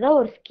பண்ணப்படுற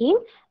ஒரு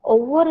ஸ்கீம்.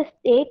 ஒவ்வொரு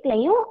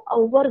ஸ்டேட்லயும்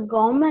ஒவ்வொரு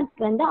கவர்மெண்ட்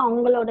வந்து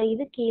அவங்களோட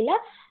இது கீழே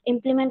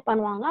இம்ப்ளிமெண்ட்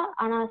பண்ணுவாங்க.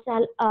 ஆனா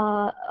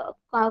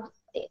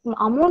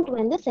அமௌண்ட்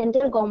வந்து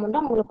சென்ட்ரல் கவர்மெண்ட்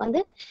அவங்களுக்கு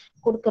வந்து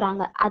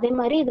கொடுக்குறாங்க. அதே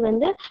மாதிரி இது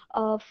வந்து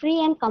free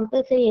and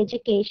compulsory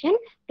education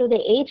to the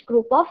age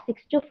group of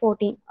 6 to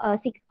 14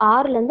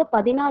 6ல இருந்து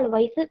 14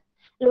 வயசு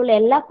உள்ள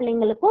எல்லா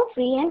பிள்ளைங்களுக்கும்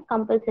ஃப்ரீ அண்ட்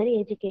கம்பல்சரி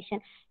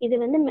எஜுகேஷன். இது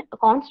வந்து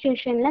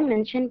கான்ஸ்டிடியூஷன்ல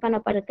மென்ஷன்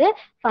பண்ணப்படுது.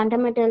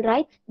 ஃபண்டமெண்டல்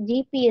ரைட்ஸ்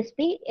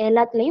ஜிபிஎஸ்பி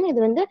எல்லாத்துலயும்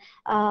இது வந்து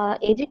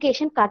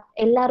எஜுகேஷன்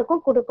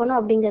எல்லாருக்கும் கொடுக்கணும்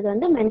அப்படிங்கிறது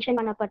வந்து மென்ஷன்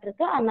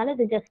பண்ணப்பட்டிருக்கு. அதனால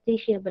இது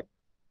ஜஸ்டிஷியபிள்.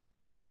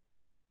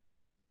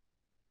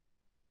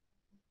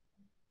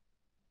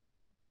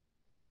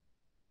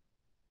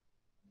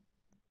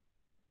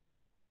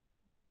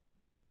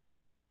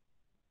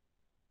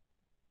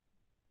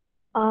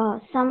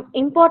 some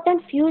important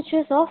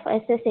features of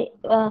SSA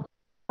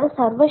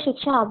சர்வ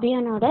சிக்ஷா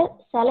அபியானோட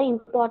சில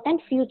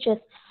இம்பார்ட்டன்ட்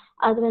ஃபியூச்சர்ஸ்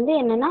அது வந்து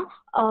என்னன்னா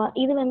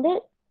இது வந்து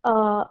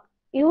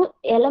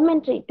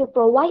elementary to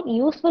provide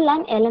useful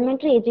and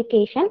elementary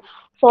education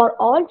for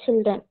all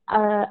children.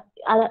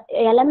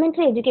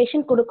 Elementary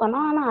education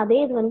கொடுக்கணும், ஆனா அதே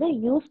இது வந்து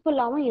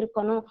யூஸ்ஃபுல்லாகவும்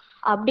இருக்கணும்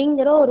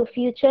அப்படிங்கிற ஒரு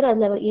ஃபியூச்சர்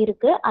அதுல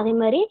இருக்கு. அதே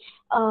மாதிரி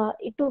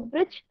to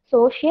bridge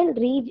social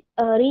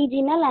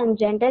regional and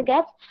gender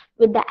caps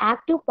with the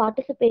active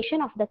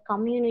participation of the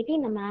community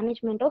in the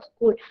management of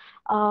school.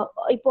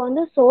 இப்போ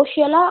வந்து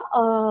சோஷியலா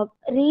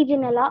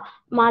ரீஜினலா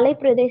மலை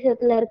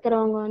பிரதேசத்துல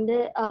இருக்கிறவங்க வந்து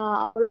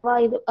அவ்வளவா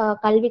இது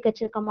கல்வி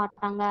கற்றிருக்க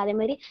மாட்டாங்க. அதே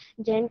மாதிரி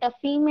ஜெண்டர்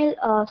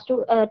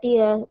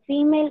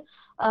ஃபீமேல்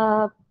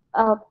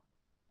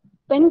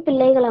பெண்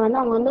பிள்ளைகளை வந்து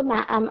அவங்க வந்து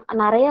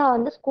நிறைய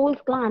வந்து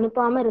ஸ்கூல்ஸ்க்குலாம்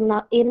அனுப்பாம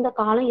இருந்த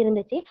காலம்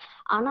இருந்துச்சு.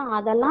 ஆனா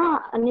அதெல்லாம்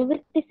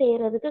நிவர்த்தி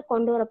செய்யறதுக்கு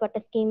கொண்டு வரப்பட்ட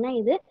ஸ்கீம் தான்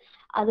இது.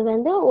 அது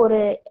வந்து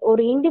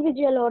ஒரு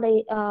இண்டிவிஜுவலோட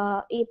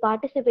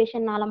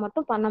பார்ட்டிசிபேஷன்னால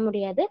மட்டும் பண்ண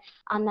முடியாது.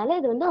 அதனால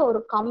இது வந்து ஒரு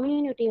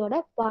கம்யூனிட்டியோட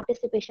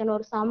பார்ட்டிசிபேஷன்,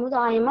 ஒரு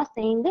சமுதாயமா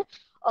சேர்ந்து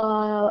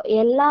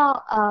எல்லா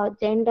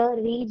ஜெண்டர்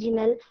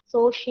ரீஜினல்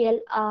சோஷியல்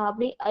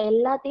அப்படி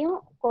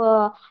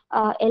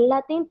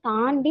எல்லாத்தையும்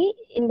தாண்டி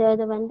இந்த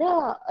இது வந்து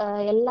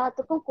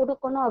எல்லாத்துக்கும்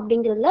கொடுக்கணும்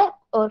அப்படிங்கிறதுல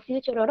ஒரு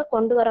ஃபியூச்சரோட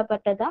கொண்டு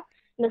வரப்பட்டதுதான்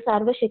இந்த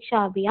சர்வ சிக்ஷா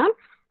அபியான்.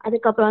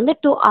 அதுக்கப்புறம் வந்து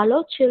to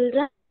allow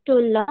children to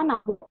learn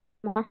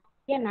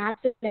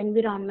natural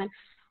environment.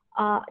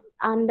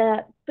 அந்த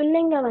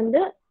பிள்ளைங்க வந்து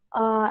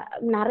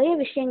நிறைய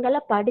விஷயங்களை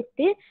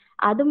படித்து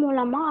அது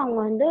மூலமா அவங்க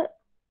வந்து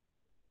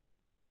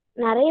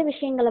நிறைய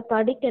விஷயங்களை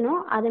படிக்கணும்.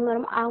 அதே மாதிரி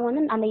அவங்க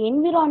வந்து அந்த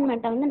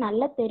என்விரான்மெண்ட்டை வந்து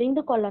நல்லா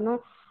தெரிந்து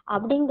கொள்ளணும்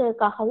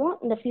அப்படிங்கிறதுக்காகவும்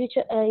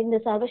இந்த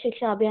சர்வ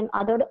சிக்ஷா அபியான்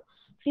அதோட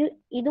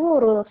இதுவும்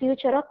ஒரு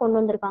ஃபியூச்சரா கொண்டு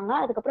வந்திருக்காங்க.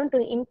 அதுக்கப்புறம் to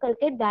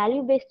inculcate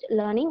value paste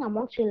learning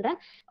among children.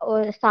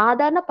 ஒரு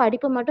சாதாரண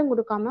படிப்பு மட்டும்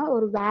கொடுக்காம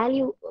ஒரு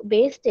வேல்யூ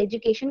பேஸ்ட்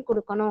எஜுகேஷன்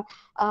கொடுக்கணும்.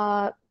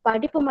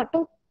 படிப்பு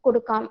மட்டும்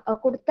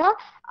கொடுத்தா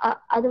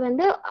அது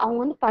வந்து அவங்க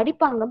வந்து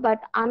படிப்பாங்க.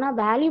 பட் ஆனா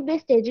வேல்யூ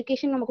பேஸ்ட்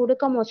எஜுகேஷன் நம்ம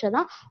கொடுக்கும்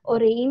போதுதான்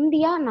ஒரு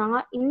இந்தியா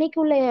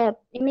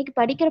இன்னைக்கு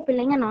படிக்கிற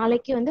பிள்ளைங்க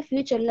நாளைக்கு வந்து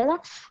ஃபியூச்சர்ல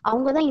தான்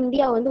அவங்கதான்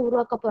இந்தியா வந்து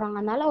உருவாக்க போறாங்க.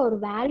 அதனால ஒரு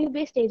வேல்யூ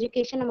பேஸ்ட்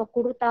எஜுகேஷன் நம்ம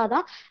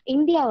கொடுத்தாதான்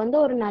இந்தியா வந்து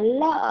ஒரு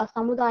நல்ல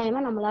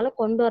சமுதாயமா நம்மளால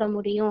கொண்டு வர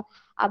முடியும்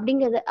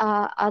அப்படிங்கிறது.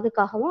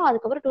 அதுக்காகவும்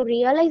அதுக்கப்புறம் to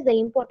realise the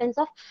importance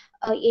of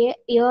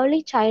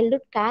early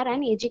childhood care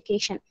and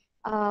education.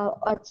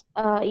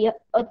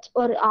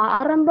 ஒரு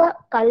ஆரம்ப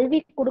கல்வி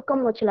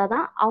கொடுக்கும்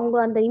போச்சுலதான் அவங்க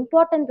அந்த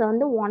இம்பார்ட்டன்ஸை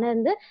வந்து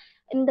உணர்ந்து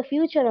இந்த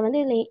ஃபியூச்சரை வந்து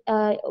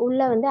உள்ள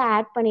வந்து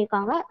ஆட்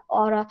பண்ணியிருக்காங்க.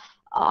 ஒரு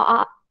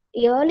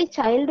ஏர்லி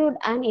சைல்ட்ஹுட்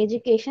அண்ட்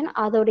எஜுகேஷன்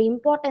அதோட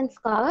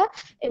இம்பார்ட்டன்ஸ்க்காக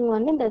இவங்க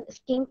வந்து இந்த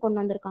ஸ்கீம்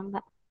கொண்டு வந்திருக்காங்க.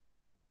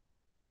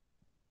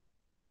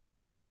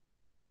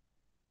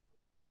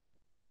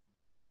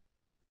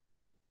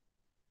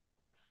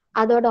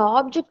 அதோட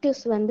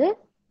ஆப்ஜெக்டிவ்ஸ் வந்து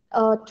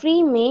 3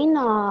 மெயின்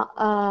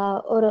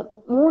ஒரு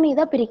 3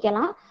 இதை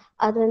பிரிக்கலாம்.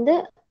 அது வந்து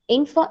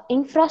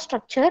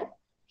infrastructure,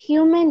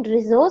 human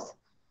resource,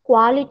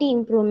 quality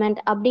improvement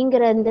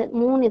அப்படிங்கிற இந்த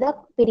 3 இதை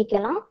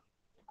பிரிக்கலாம்.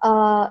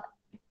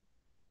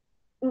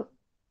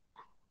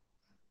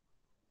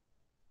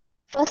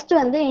 ஃபர்ஸ்ட்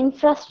வந்து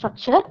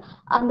இன்ஃப்ராஸ்ட்ரக்சர்.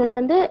 அது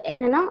வந்து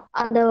என்னன்னா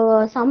அந்த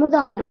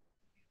சமுதாயம்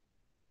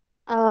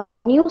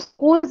நியூ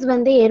ஸ்கூல்ஸ்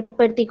வந்து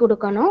ஏற்படுத்தி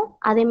கொடுக்கணும்.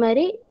 அதே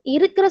மாதிரி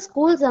இருக்கிற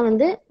ஸ்கூல்ஸை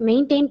வந்து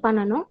மெயின்டைன்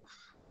பண்ணணும்.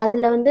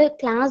 அதுல வந்து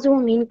கிளாஸ்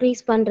ரூம்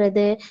இன்க்ரீஸ்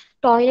பண்றது,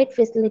 டாய்லெட்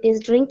ஃபெசிலிட்டிஸ்,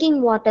 ட்ரிங்கிங்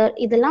வாட்டர்,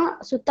 இதெல்லாம்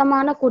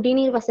சுத்தமான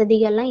குடிநீர்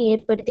வசதிகள்லாம்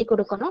ஏற்படுத்தி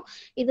கொடுக்கணும்.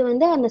 இது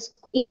வந்து அந்த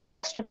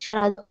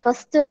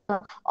ஃபர்ஸ்ட்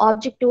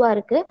ஆப்ஜெக்டிவா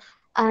இருக்கு.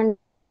 அண்ட்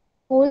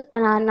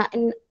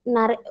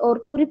ஒரு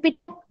குறிப்பிட்ட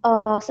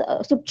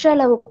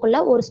சுற்றளவுக்குள்ள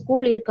ஒரு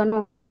ஸ்கூல்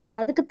இருக்கணும்.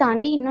 அதுக்கு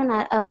தாண்டி இன்னும்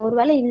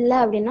ஒருவேளை இல்லை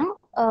அப்படின்னா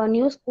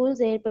நியூ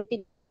ஸ்கூல்ஸ் ஏற்படுத்தி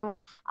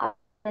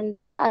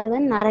அது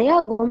வந்து நிறைய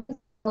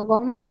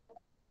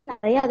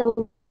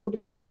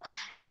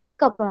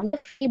அப்புறம் வந்து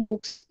ஃப்ரீ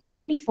புக்ஸ்,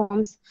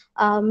 யூனிஃபார்ம்ஸ்,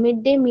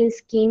 மிட் டே மீல்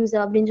ஸ்கீம்ஸ்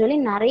அப்படின்னு சொல்லி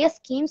நிறைய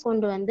ஸ்கீம்ஸ்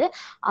கொண்டு வந்து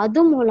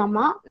அது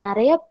மூலமா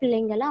நிறைய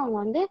பிள்ளைங்களை அவங்க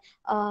வந்து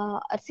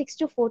 6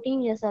 to 14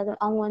 years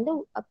அவங்க வந்து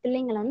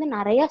பிள்ளைங்களை வந்து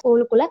நிறைய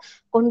ஸ்கூலுக்குள்ள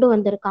கொண்டு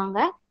வந்திருக்காங்க.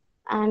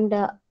 அண்ட்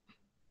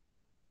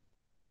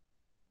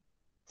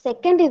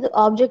செகண்ட் இது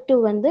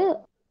ஆப்ஜெக்டிவ் வந்து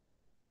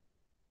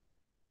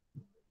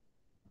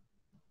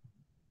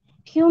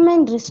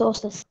ஹியூமன்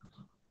ரிசோர்சஸ்,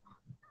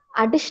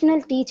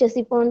 அடிஷ்னல் டீச்சர்ஸ்.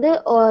 இப்போ வந்து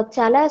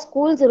சில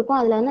ஸ்கூல்ஸ் இருக்கும்,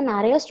 அதுல வந்து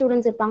நிறைய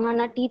ஸ்டூடெண்ட்ஸ் இருப்பாங்க,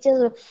 ஆனா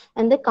டீச்சர்ஸ்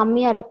வந்து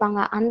கம்மியா இருப்பாங்க.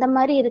 அந்த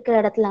மாதிரி இருக்கிற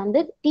இடத்துல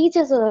வந்து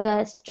டீச்சர்ஸோட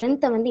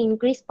ஸ்ட்ரென்த்தை வந்து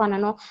இன்க்ரீஸ்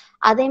பண்ணணும்.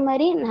 அதே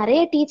மாதிரி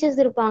நிறைய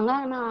டீச்சர்ஸ் இருப்பாங்க,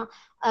 ஆனா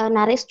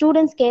நிறைய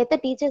ஸ்டூடெண்ட்ஸ்க்கு ஏற்ற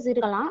டீச்சர்ஸ்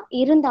இருக்கலாம்.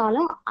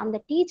 இருந்தாலும் அந்த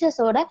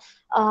டீச்சர்ஸோட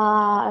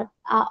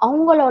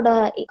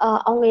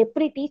அவங்க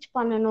எப்படி டீச்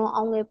பண்ணணும்,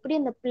 அவங்க எப்படி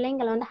அந்த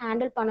பிள்ளைங்களை வந்து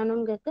ஹேண்டில்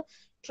பண்ணணுங்கிறது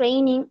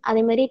ட்ரைனிங்,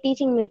 அதே மாதிரி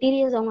டீச்சிங்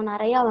மெட்டீரியல்ஸ் அவங்க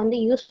நிறைய வந்து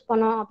யூஸ்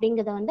பண்ணணும்.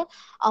 அப்படிங்கிறத வந்து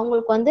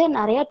அவங்களுக்கு வந்து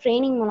நிறைய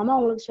ட்ரைனிங் மூலமா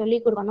அவங்களுக்கு சொல்லி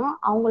கொடுக்கணும்.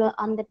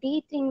 அந்த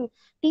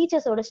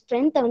டீச்சர்ஸோட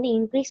ஸ்ட்ரென்த்தை வந்து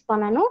இன்க்ரீஸ்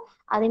பண்ணணும்.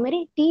 அதே மாதிரி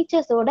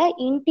டீச்சர்ஸோட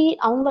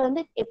அவங்க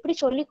வந்து எப்படி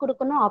சொல்லி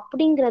கொடுக்கணும்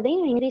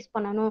அப்படிங்கிறதையும் இன்க்ரீஸ்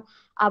பண்ணணும்.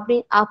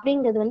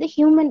 அப்படிங்கிறது வந்து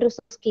ஹியூமன்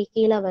ரிசோர்ஸ்க்கு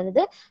கீழே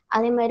வருது.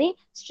 அதே மாதிரி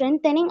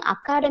ஸ்ட்ரென்தனிங்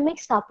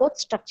அகாடமிக்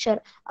சப்போர்ட் ஸ்ட்ரக்சர்.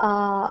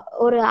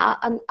 ஒரு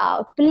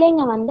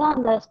பிள்ளைங்க வந்து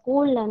அந்த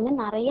ஸ்கூல்ல வந்து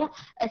நிறைய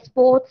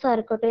ஸ்போர்ட்ஸா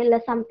இருக்கட்டும், இல்ல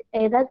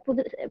ஏதாவது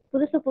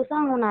புதுசா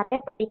அவங்க நிறைய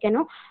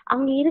படிக்கணும்,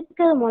 அங்க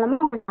இருக்கிறது மூலமா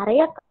அவங்க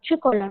நிறைய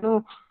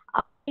கற்றுக்கொள்ளணும்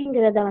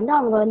அப்படிங்கிறத வந்து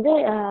அவங்க வந்து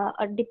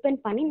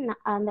டிபெண்ட் பண்ணி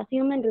அந்த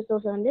ஹியூமன்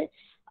ரிசோர்ஸ் வந்து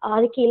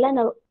அதுக்கு இல்லை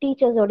அந்த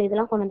டீச்சர்ஸோட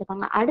இதெல்லாம் கொண்டு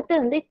வந்திருக்காங்க. அடுத்து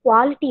வந்து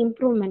குவாலிட்டி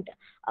இம்ப்ரூவ்மெண்ட்.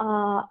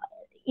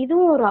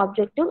 இதுவும் ஒரு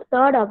ஆப்ஜெக்டிவ்.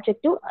 தேர்ட்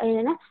ஆப்ஜெக்டிவ்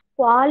என்னன்னா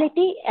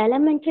குவாலிட்டி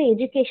எலிமெண்டரி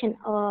எஜுகேஷன்.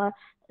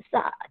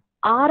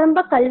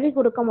 ஆரம்ப கல்வி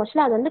கொடுக்கும்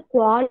போதுல அது வந்து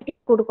குவாலிட்டி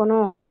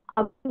கொடுக்கணும்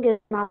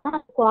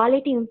அப்படிங்கிறதுனால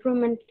குவாலிட்டி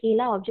இம்ப்ரூவ்மெண்ட்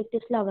கீழே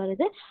ஆப்ஜெக்டிவ்ஸ்ல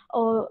வருது.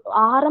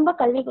 ஆரம்ப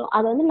கல்வி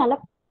அதை வந்து நல்லா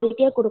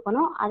குவாலிட்டியா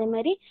கொடுக்கணும். அதே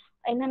மாதிரி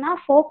என்னன்னா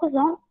focus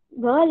on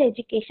girl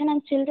education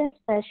and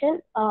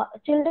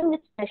children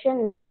with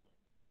special.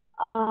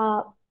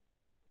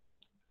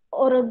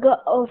 ஒரு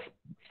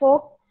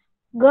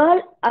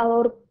கேர்ள்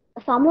ஒரு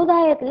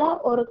சமுதாயத்துல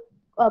ஒரு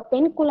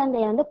பெண்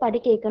குழந்தைய வந்து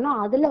படிக்க வைக்கணும்,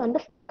 அதுல வந்து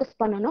ஃபோக்கஸ்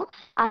பண்ணணும்.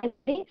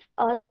 அதே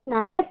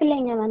நிறைய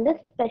பிள்ளைங்க வந்து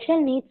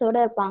ஸ்பெஷல் நீட்ஸோட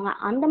இருப்பாங்க,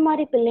 அந்த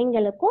மாதிரி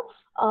பிள்ளைங்களுக்கும்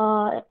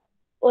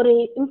ஒரு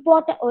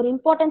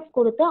இம்பார்ட்டன்ஸ்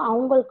கொடுத்து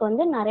அவங்களுக்கு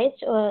வந்து நிறைய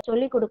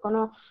சொல்லி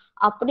கொடுக்கணும்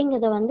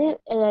அப்படிங்கிறத வந்து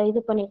இது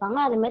பண்ணியிருக்காங்க.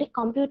 அதே மாதிரி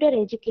கம்ப்யூட்டர்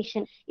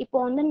எஜுகேஷன். இப்போ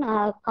வந்து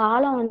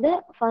காலம் வந்து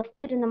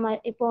ஃபர்ஸ்ட் இருந்த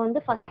மாதிரி, இப்போ வந்து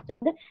ஃபர்ஸ்ட்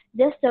வந்து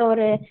ஜஸ்ட்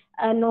ஒரு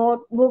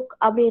நோட் புக்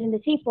அப்படி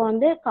இருந்துச்சு. இப்போ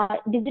வந்து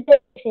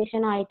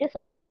டிஜிட்டலைசேஷன் ஆயிட்டு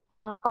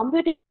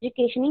கம்ப்யூட்டர்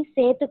எஜுகேஷனையும்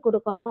சேர்த்து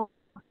கொடுக்கணும்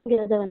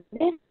அப்படிங்கிறத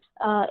வந்து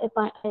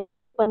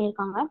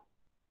பண்ணியிருக்காங்க.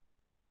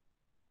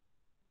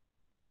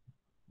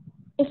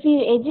 If you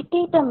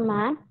educate a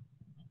man,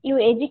 you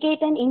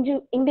educate an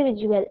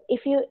individual.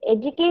 If you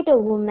educate a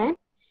woman,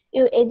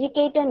 you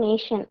educate a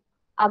nation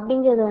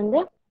அப்படிங்கிறது வந்து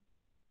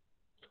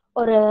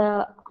ஒரு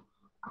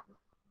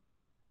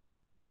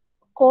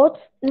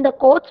கோட்ஸ். இந்த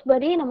கோட்ஸ்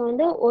படி நம்ம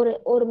வந்து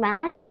ஒரு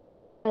மேன்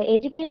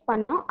எஜுகேட்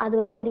பண்ணோம், அது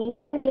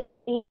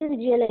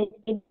இண்டிவிஜுவல்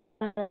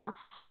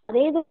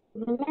அதே இது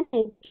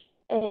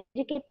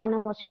எஜுகேட் பண்ண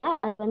வச்சா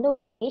அது வந்து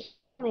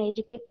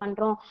எஜுகேட்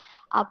பண்றோம்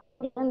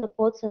அப்படின்னு இந்த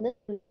கோர்ஸ் வந்து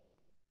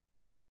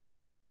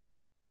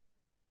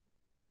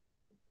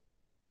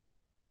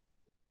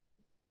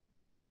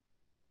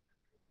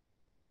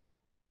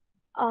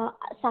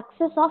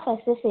சக்சஸ் ஆஃப்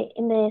எஸ்எஸ்ஏ.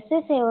 இந்த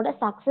எஸ்எஸ்ஏயோட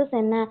சக்சஸ்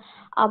என்ன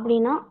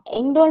அப்படின்னா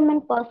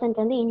என்ரோல்மெண்ட் பர்சன்ட்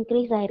வந்து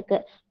இன்க்ரீஸ் ஆயிருக்கு.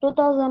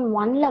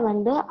 2001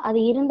 வந்து அது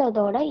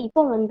இருந்ததோட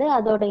இப்போ வந்து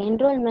அதோட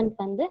என்ரோல்மெண்ட்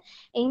வந்து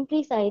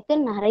இன்க்ரீஸ் ஆயிருக்கு.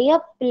 நிறைய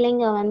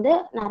பிள்ளைங்க வந்து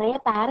நிறைய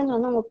பேரண்ட்ஸ்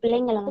வந்து அவங்க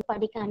பிள்ளைங்களை வந்து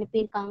படிக்க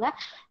அனுப்பியிருக்காங்க.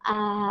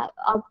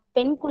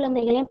 பெண்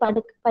குழந்தைகளையும்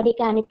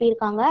படிக்க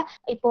அனுப்பியிருக்காங்க.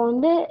 இப்போ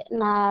வந்து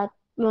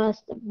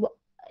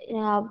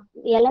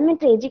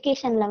எலிமெண்டரி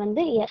எஜுகேஷன்ல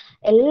வந்து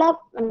எல்லா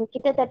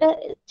கிட்டத்தட்ட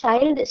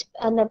சைல்டு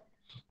அந்த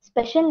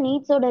ஸ்பெஷல்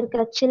நீட்ஸோட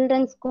இருக்கிற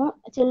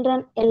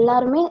சில்ட்ரன்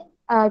எல்லாருமே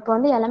இப்போ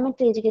வந்து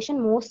எலிமெண்டரி எஜுகேஷன்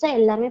மோஸ்டா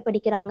எல்லாருமே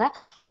படிக்கிறாங்க.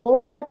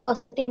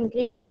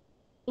 இன்க்ரீஸ்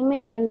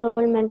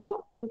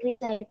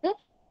ஆயிருக்கு.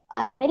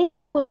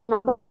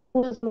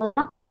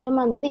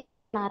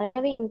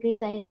 நிறையவே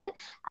இன்க்ரீஸ் ஆயிருக்கு.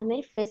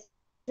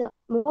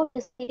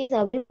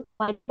 அது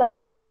மாதிரி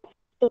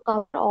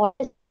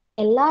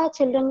எல்லா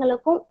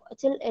சில்ட்ரன்களுக்கும்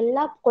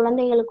எல்லா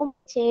குழந்தைகளுக்கும்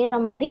சேர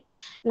மாதிரி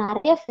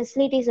நிறைய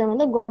ஃபெசிலிட்டிஸை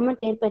வந்து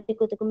கவர்மெண்ட் ஏற்படுத்தி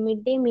கொடுத்துருக்கு.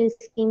 மிட் டே மீல்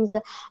ஸ்கீம்ஸ்,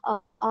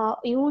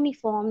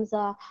 யூனிஃபார்ம்ஸ்,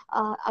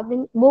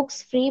 அப்படின்னு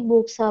புக்ஸ், ஃப்ரீ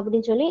புக்ஸ்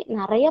அப்படின்னு சொல்லி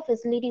நிறைய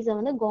ஃபெசிலிட்டிஸை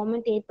வந்து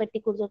கவர்மெண்ட்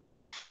ஏற்படுத்தி கொடுத்துருக்கு.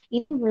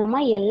 இது மூலமா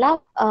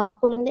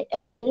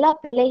எல்லா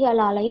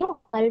பிள்ளைகளாலையும்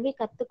கல்வி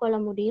கத்துக்கொள்ள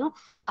முடியும்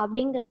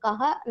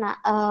அப்படிங்கறதுக்காக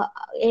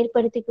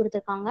ஏற்படுத்தி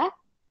கொடுத்துருக்காங்க.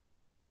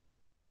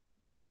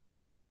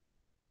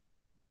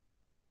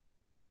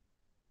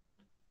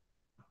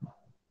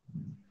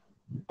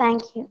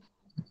 தேங்க்யூ.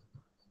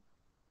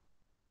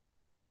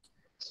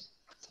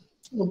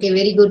 Okay,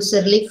 very good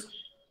செர்லிஃப்.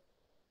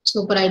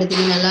 சூப்பரா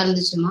எடுத்தீங்க, நல்லா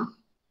இருந்துச்சுமா.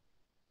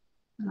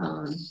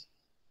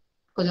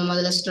 கொஞ்சம்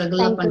முதல்ல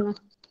ஸ்ட்ரகிளா பண்ண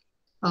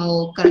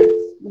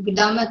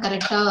விடாம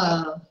கரெக்டா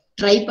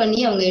ட்ரை பண்ணி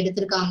அவங்க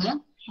எடுத்திருக்காங்க.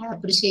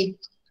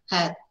 Appreciate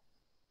her.